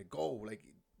tested. Like go. Like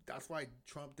that's why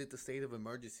Trump did the state of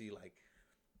emergency. Like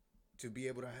to be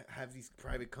able to have these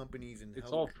private companies and It's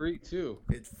help. all free too.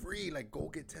 It's free. Like, go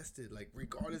get tested. Like,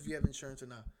 regardless if you have insurance or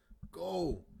not,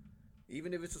 go.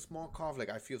 Even if it's a small cough, like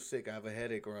I feel sick, I have a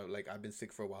headache, or like I've been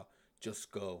sick for a while,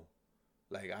 just go.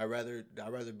 Like, I'd rather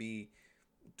be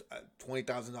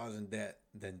 $20,000 in debt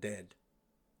than dead.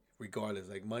 Regardless,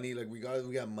 like money, like regardless if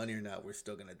we got money or not, we're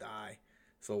still gonna die.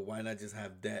 So why not just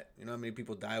have debt? You know how many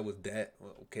people die with debt?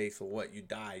 Well, okay, so what? You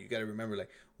die. You gotta remember, like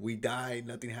we die.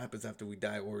 Nothing happens after we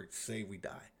die, or say we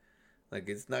die. Like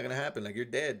it's not gonna happen. Like you're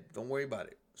dead. Don't worry about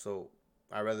it. So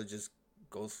I'd rather just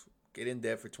get in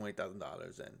debt for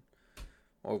 $20,000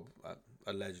 or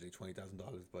allegedly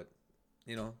 $20,000, but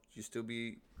you still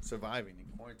be surviving in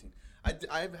quarantine.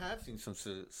 I have seen some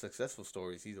successful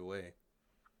stories either way.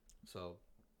 So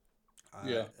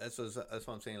Yeah. that's what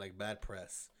I'm saying. Like bad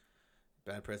press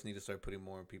need to start putting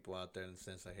more people out there in the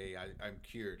sense like, hey, I'm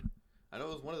cured. I know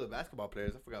it was one of the basketball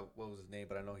players. I forgot what was his name,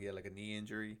 but I know he had like a knee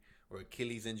injury or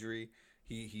Achilles injury.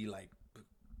 He like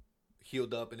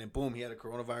healed up, and then boom, he had a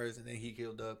coronavirus, and then he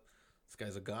healed up. This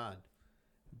guy's a god.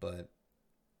 But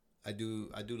I do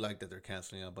like that they're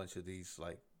canceling a bunch of these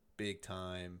like big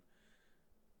time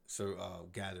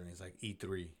gatherings like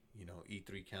E3.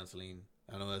 E3 canceling.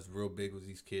 I know that's real big with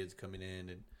these kids coming in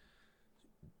and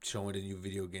showing the new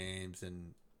video games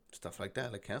and stuff like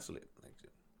that. Like cancel it. Like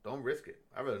don't risk it.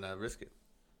 I'd rather not risk it.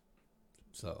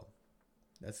 So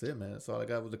that's it, man. That's all I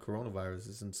got with the coronavirus.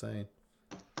 It's insane.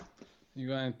 You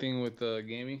got anything with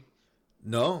gaming?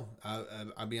 No,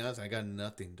 I'll be honest. I got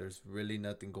nothing. There's really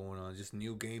nothing going on. Just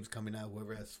new games coming out.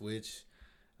 Whoever has Switch,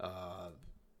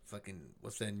 fucking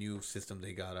what's that new system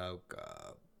they got out?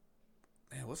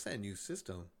 Man, what's that new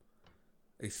system?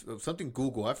 It's something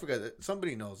Google. I forgot.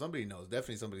 Somebody knows.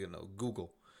 Definitely somebody will know.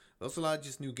 Google. There's a lot of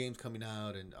just new games coming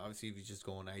out, and obviously if you just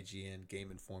go on IGN,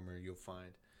 Game Informer, you'll find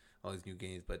all these new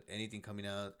games. But anything coming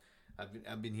out,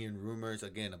 I've been hearing rumors.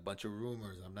 Again, a bunch of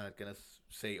rumors. I'm not gonna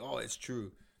say, oh, it's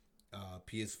true.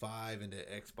 PS5 and the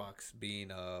Xbox being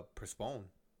postponed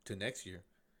to next year.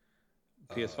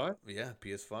 PS5? Yeah,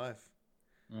 PS5.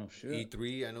 Oh shit.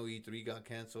 E3. I know E3 got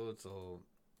canceled, so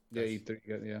Yeah, E3.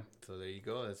 Yeah. so there you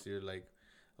go. That's your like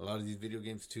a lot of these video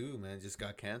games too, man, just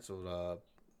got canceled.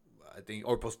 I think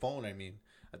or postponed. I mean,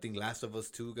 I think Last of Us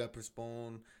 2 got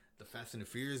postponed. The Fast and the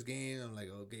Furious game. I'm like,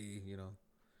 okay,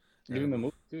 Even the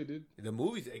movie too, dude. The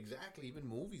movies, exactly. Even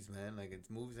movies, man. Like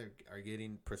movies are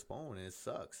getting postponed, and it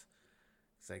sucks.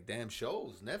 It's like damn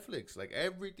shows, Netflix, like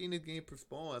everything is getting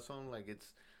postponed. That's why I'm like,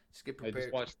 just get I prepared.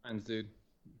 just watched Friends, dude.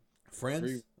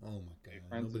 Friends. Oh my god,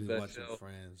 Friends is nobody's best watching show.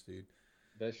 Friends, dude.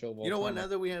 Best show of all You know what? time. Now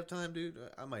that we have time, dude,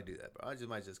 I might do that, bro.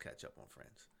 Might just catch up on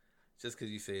Friends, just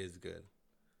because you say it's good.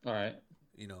 All right.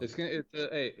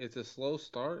 It's a slow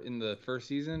start in the first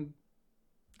season,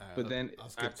 but then I'll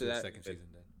skip after to the that, second season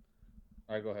then.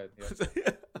 All right, go ahead.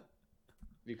 Yeah.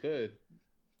 You could.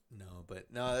 No, but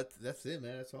no, that's it,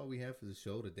 man. That's all we have for the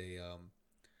show today.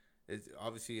 It's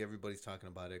obviously everybody's talking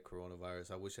about it,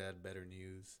 coronavirus. I wish I had better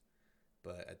news,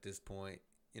 but at this point,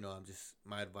 I'm just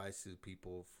my advice to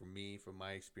people, from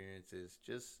my experience, is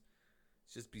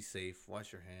just be safe,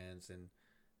 wash your hands, and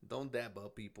don't dab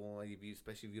up people.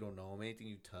 Especially if you don't know them, anything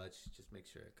you touch, just make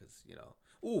sure, because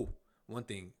Ooh, one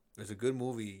thing. There's a good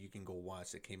movie you can go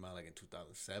watch that came out like in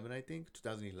 2007, I think,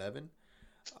 2011.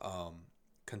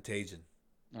 Contagion.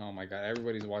 Oh my god,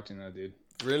 everybody's watching that, dude.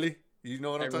 Really? You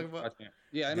know what I'm talking about?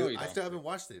 Yeah, I know. Dude, I still haven't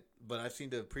watched it, but I've seen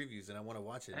the previews and I want to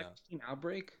watch it now. Have you seen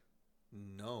Outbreak?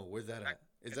 No, where's that at?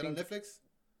 Is that on Netflix?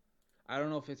 I don't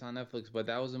know if it's on Netflix, but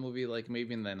that was a movie like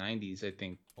maybe in the 90s, I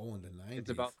think. Oh, in the 90s. It's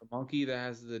about the monkey that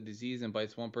has the disease and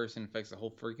bites one person, infects the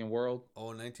whole freaking world.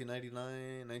 Oh,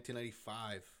 1999,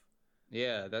 1995.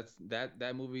 Yeah,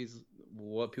 that movie's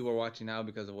what people are watching now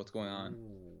because of what's going on.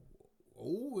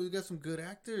 Oh, we got some good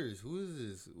actors. Who is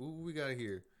this? Who we got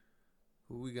here?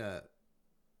 Who we got?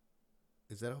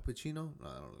 Is that Al Pacino? No,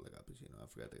 I don't look like Al Pacino. I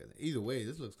forgot the guy. Either way,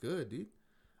 this looks good, dude.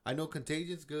 I know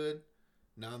Contagion's good.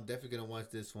 Now I'm definitely gonna watch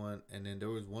this one. And then there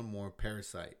was one more,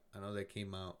 Parasite. I know that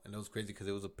came out, and it was crazy because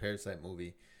it was a Parasite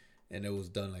movie, and it was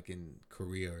done like in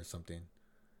Korea or something,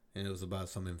 and it was about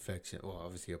some infection. Well,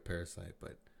 obviously a parasite,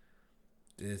 but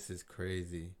this is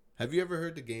crazy. Have you ever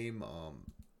heard the game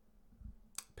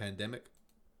Pandemic?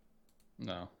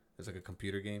 No. It's like a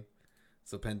computer game.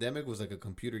 So Pandemic was like a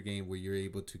computer game where you're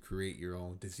able to create your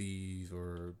own disease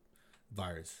or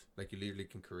virus. Like you literally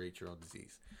can create your own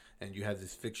disease. And you have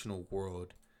this fictional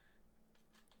world.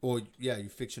 Or yeah, you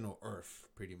fictional Earth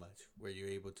pretty much. Where you're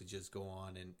able to just go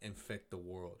on and infect the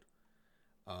world.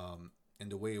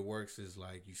 And the way it works is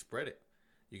like you spread it.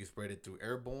 You can spread it through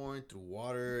airborne, through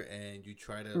water, and you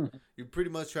pretty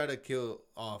much try to kill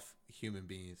off human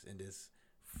beings in this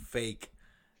fake.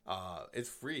 It's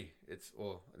free.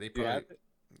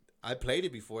 I played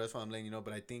it before. That's why I'm letting you know.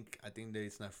 But I think that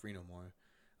it's not free no more.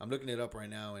 I'm looking it up right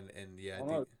now, and yeah, I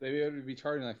think they would be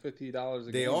charging like $50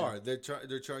 a they game. are. They're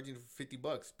charging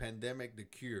 $50. Pandemic: The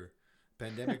Cure,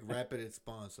 Pandemic Rapid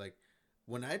Response. Like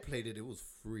when I played it, it was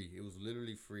free. It was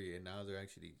literally free, and now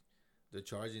they're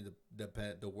charging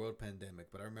the world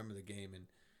pandemic. But I remember the game, and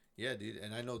yeah, dude.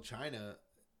 And I know China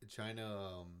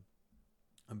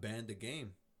banned the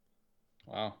game.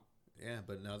 Wow. Yeah,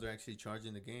 but now they're actually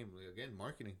charging the game. Like, again,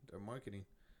 marketing. They're marketing.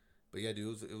 But yeah,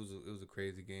 dude, it was a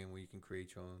crazy game where you can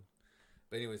create your own.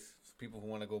 But anyways, people who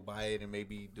want to go buy it and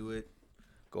maybe do it,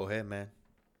 go ahead, man.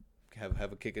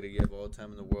 Have a kick at it. You have all the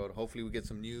time in the world. Hopefully, we get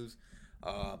some news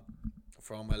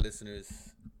for all my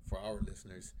listeners, for our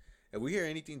listeners. If we hear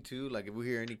anything too, like if we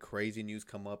hear any crazy news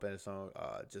come up and it's on,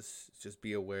 just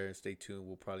be aware and stay tuned.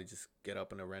 We'll probably just get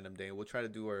up on a random day. We'll try to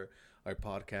do our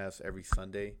podcast every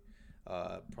Sunday.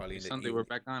 Probably in the Sunday we're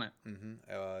back on it.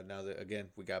 Mm-hmm. Now that again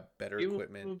we got better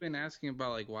equipment. People have been asking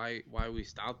about like why we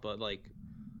stopped, but like,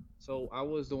 so I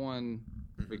was the one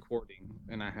recording,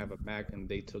 and I have a Mac, and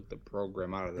they took the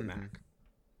program out of the Mac.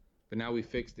 But now we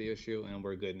fixed the issue, and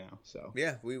we're good now. So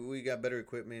yeah, we got better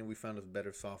equipment. We found us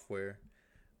better software.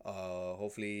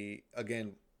 Hopefully,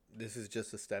 again, this is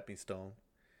just a stepping stone.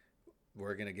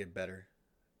 We're gonna get better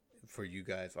for you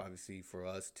guys, obviously for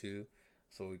us too.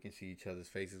 So we can see each other's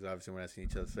faces. Obviously, we're not seeing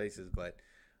each other's faces, but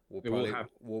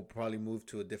we'll probably move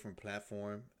to a different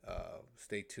platform.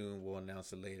 Stay tuned. We'll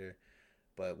announce it later.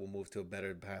 But we'll move to a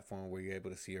better platform where you're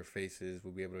able to see our faces.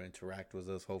 We'll be able to interact with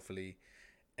us, hopefully.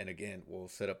 And again, we'll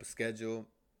set up a schedule.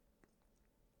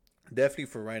 Definitely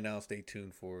for right now, stay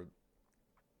tuned for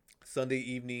Sunday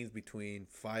evenings between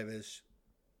 5-ish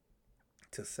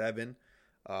to 7.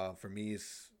 For me,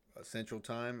 it's Central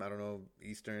Time. I don't know,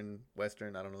 Eastern,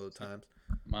 Western. I don't know the times.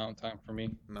 Mountain Time for me.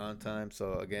 Mountain Time.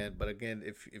 So again,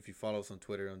 if you follow us on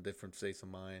Twitter on Different States of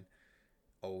Mind,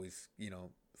 always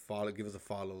give us a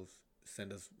follow,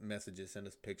 send us messages, send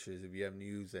us pictures. If you have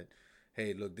news that,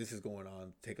 hey, look, this is going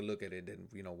on, take a look at it. Then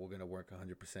we're gonna work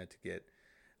 100% to get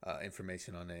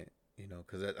information on it.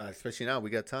 Because especially now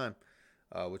we got time.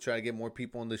 We'll try to get more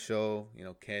people on the show.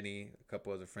 Kenny, a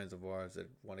couple other friends of ours that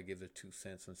want to give their 2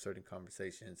 cents on certain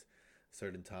conversations,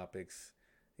 certain topics.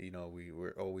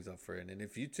 We're always up for it. And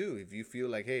if you feel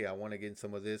like, hey, I want to get in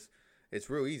some of this, it's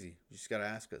real easy. You just got to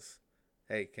ask us.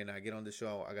 Hey, can I get on the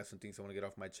show? I got some things I want to get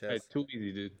off my chest. It's too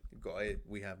easy, dude. Go ahead.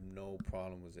 We have no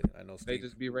problem with it. I know Steve. Hey,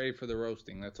 just be ready for the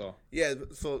roasting. That's all. Yeah.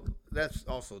 So that's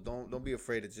also don't be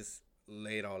afraid to just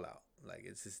lay it all out. Like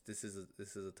it's just this is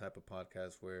a type of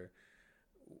podcast where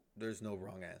there's no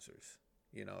wrong answers.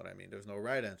 You know what I mean? There's no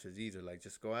right answers either. Like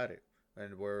just go at it.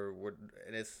 And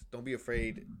don't be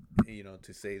afraid,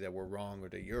 to say that we're wrong or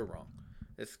that you're wrong.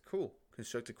 It's cool.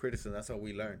 Constructive criticism. That's how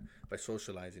we learn, by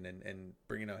socializing and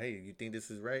bringing out, hey, you think this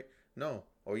is right? No.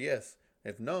 Or yes.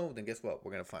 If no, then guess what?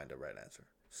 We're going to find the right answer.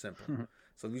 Simple.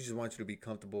 So we just want you to be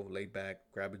comfortable, laid back,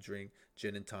 grab a drink,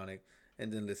 gin and tonic,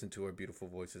 and then listen to our beautiful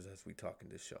voices as we talk in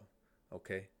this show.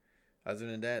 Okay? Other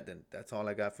than that, then that's all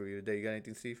I got for you today. You got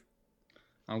anything, Steve?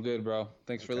 I'm good, bro.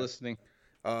 Thanks for listening.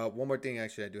 One more thing,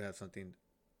 actually, I do have something.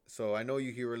 So I know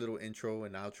you hear a little intro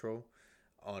and outro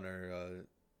on our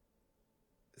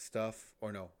stuff,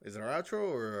 or no? Is it our outro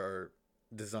or our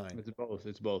design?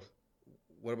 It's both.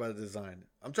 What about the design?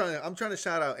 I'm trying to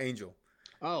shout out Angel.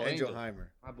 Oh, Angel Heimer,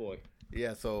 my boy.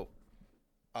 Yeah. So,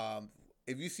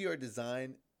 if you see our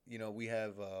design, we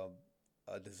have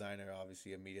a designer,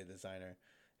 obviously a media designer.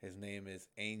 His name is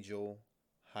Angel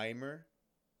Heimer,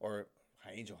 or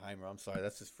Angel Heimer. I'm sorry,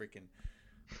 that's his freaking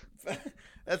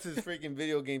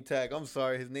video game tag. I'm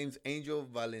sorry. His name's Angel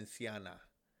Valenciana.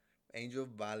 Angel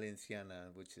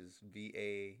Valenciana, which is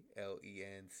VALENCIANA,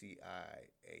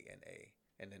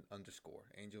 and then underscore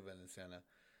Angel Valenciana.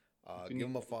 Give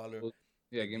him a follow.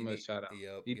 Yeah, give him a shout out.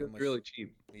 Yep, He does really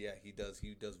cheap. Yeah, he does.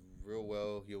 He does real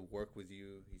well. He'll work with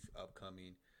you. He's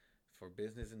upcoming for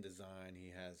business and design. He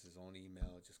has his own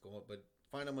email. Just go up, but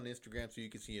find him on Instagram so you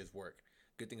can see his work.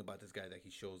 Good thing about this guy that he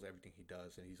shows everything he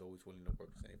does, and he's always willing to work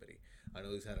with anybody. I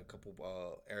know he's had a couple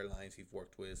airlines he's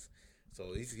worked with,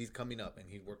 so he's coming up, and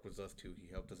he worked with us too. He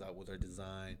helped us out with our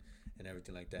design and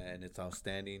everything like that, and it's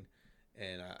outstanding.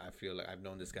 And I feel like I've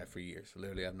known this guy for years.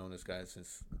 Literally, I've known this guy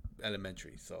since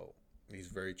elementary, so he's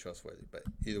very trustworthy. But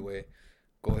either way,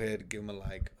 go ahead, give him a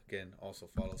like. Again, also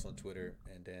follow us on Twitter,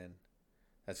 and then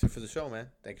that's it for the show, man.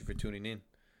 Thank you for tuning in,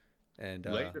 and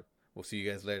we'll see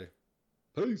you guys later.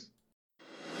 Peace.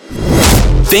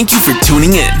 Thank you for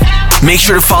tuning in. Make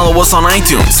sure to follow us on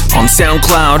iTunes, on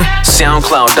SoundCloud,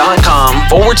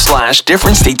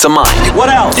 soundcloud.com/Different States of Mind. What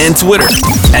else? And Twitter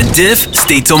 @Diff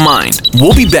States of Mind.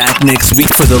 We'll be back next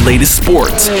week for the latest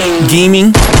sports,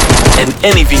 gaming, and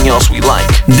anything else we like.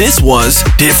 This was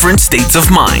Different States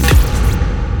of Mind.